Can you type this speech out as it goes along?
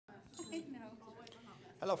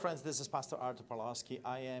Hello friends, this is Pastor Artur Pawlowski.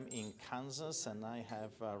 I am in Kansas and I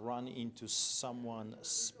have run into someone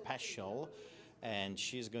special, and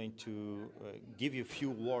she's going to give you a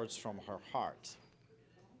few words from her heart.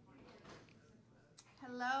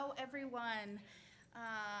 Hello everyone.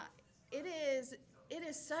 It is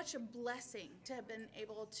such a blessing to have been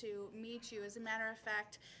able to meet you. As a matter of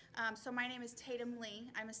fact, so my name is Tatum Lee.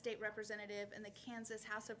 I'm a state representative in the Kansas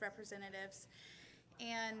House of Representatives.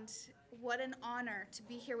 And what an honor to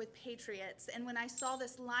be here with Patriots. And when I saw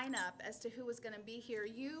this lineup as to who was going to be here,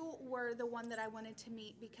 you were the one that I wanted to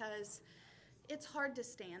meet because it's hard to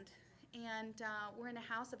stand. And we're in a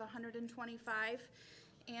house of 125.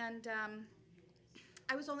 And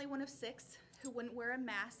I was only one of 6 who wouldn't wear a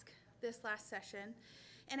mask this last session.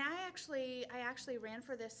 And I actually ran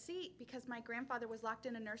for this seat because my grandfather was locked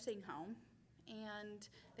in a nursing home and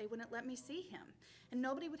they wouldn't let me see him. And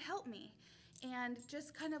nobody would help me. And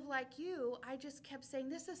just kind of like you, I just kept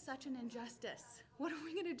saying, this is such an injustice. What are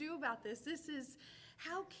we going to do about this?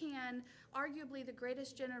 How can arguably the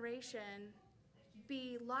greatest generation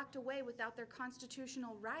be locked away without their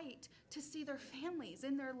constitutional right to see their families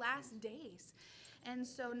in their last days? And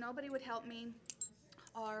so nobody would help me.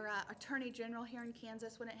 Our attorney general here in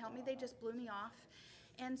Kansas wouldn't help me. They just blew me off.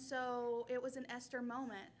 And so it was an Esther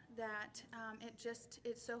moment that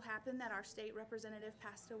it so happened that our state representative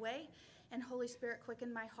passed away, and Holy Spirit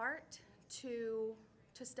quickened my heart to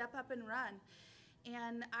step up and run.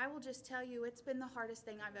 And I will just tell you, it's been the hardest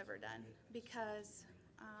thing I've ever done because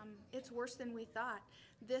it's worse than we thought.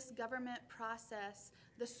 This government process,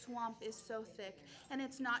 the swamp is so thick. And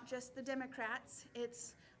it's not just the Democrats,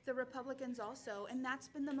 it's the Republicans also. And that's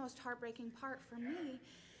been the most heartbreaking part for me,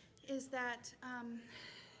 is that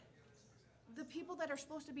the people that are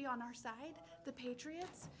supposed to be on our side, the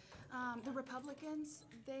Patriots, the Republicans,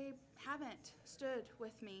 they haven't stood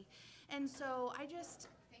with me. And so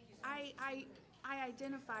I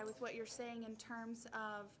identify with what you're saying in terms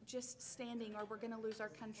of just standing or we're going to lose our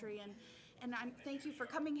country. And thank you for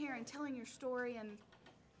coming here and telling your story. And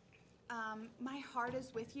my heart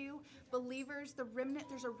is with you. Believers,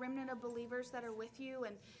 there's a remnant of believers that are with you.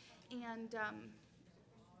 And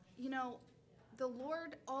you know, the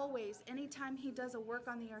Lord always, anytime He does a work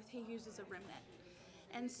on the earth, He uses a remnant.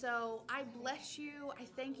 And so I bless you. I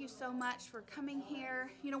thank you so much for coming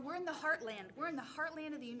here. You know, we're in the heartland. We're in the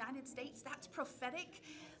heartland of the United States. That's prophetic.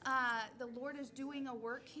 The Lord is doing a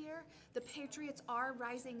work here. The Patriots are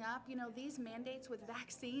rising up. You know, these mandates with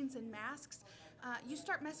vaccines and masks, you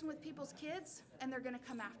start messing with people's kids and they're going to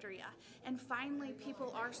come after you. And finally,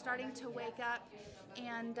 people are starting to wake up.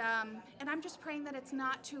 And I'm just praying that it's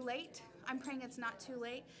not too late. I'm praying it's not too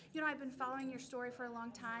late. You know, I've been following your story for a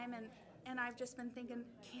long time, and I've just been thinking,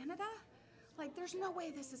 Canada? Like, there's no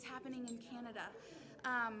way this is happening in Canada.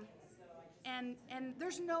 And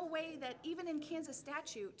there's no way that even in Kansas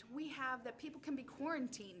statute, we have that people can be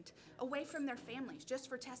quarantined away from their families just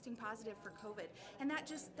for testing positive for COVID. And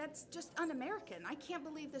that's just un-American. I can't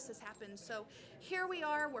believe this has happened. So here we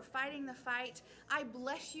are, we're fighting the fight. I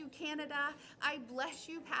bless you, Canada. I bless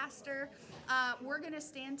you, Pastor. We're gonna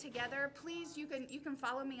stand together. Please, you can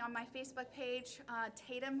follow me on my Facebook page,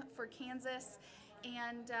 Tatum for Kansas.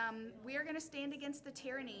 And we are going to stand against the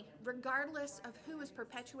tyranny, regardless of who is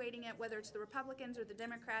perpetuating it, whether it's the Republicans or the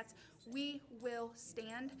Democrats. We will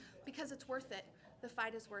stand because it's worth it. The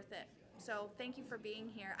fight is worth it. So thank you for being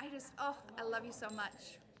here. I love you so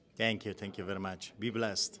much. Thank you very much. Be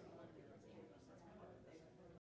blessed.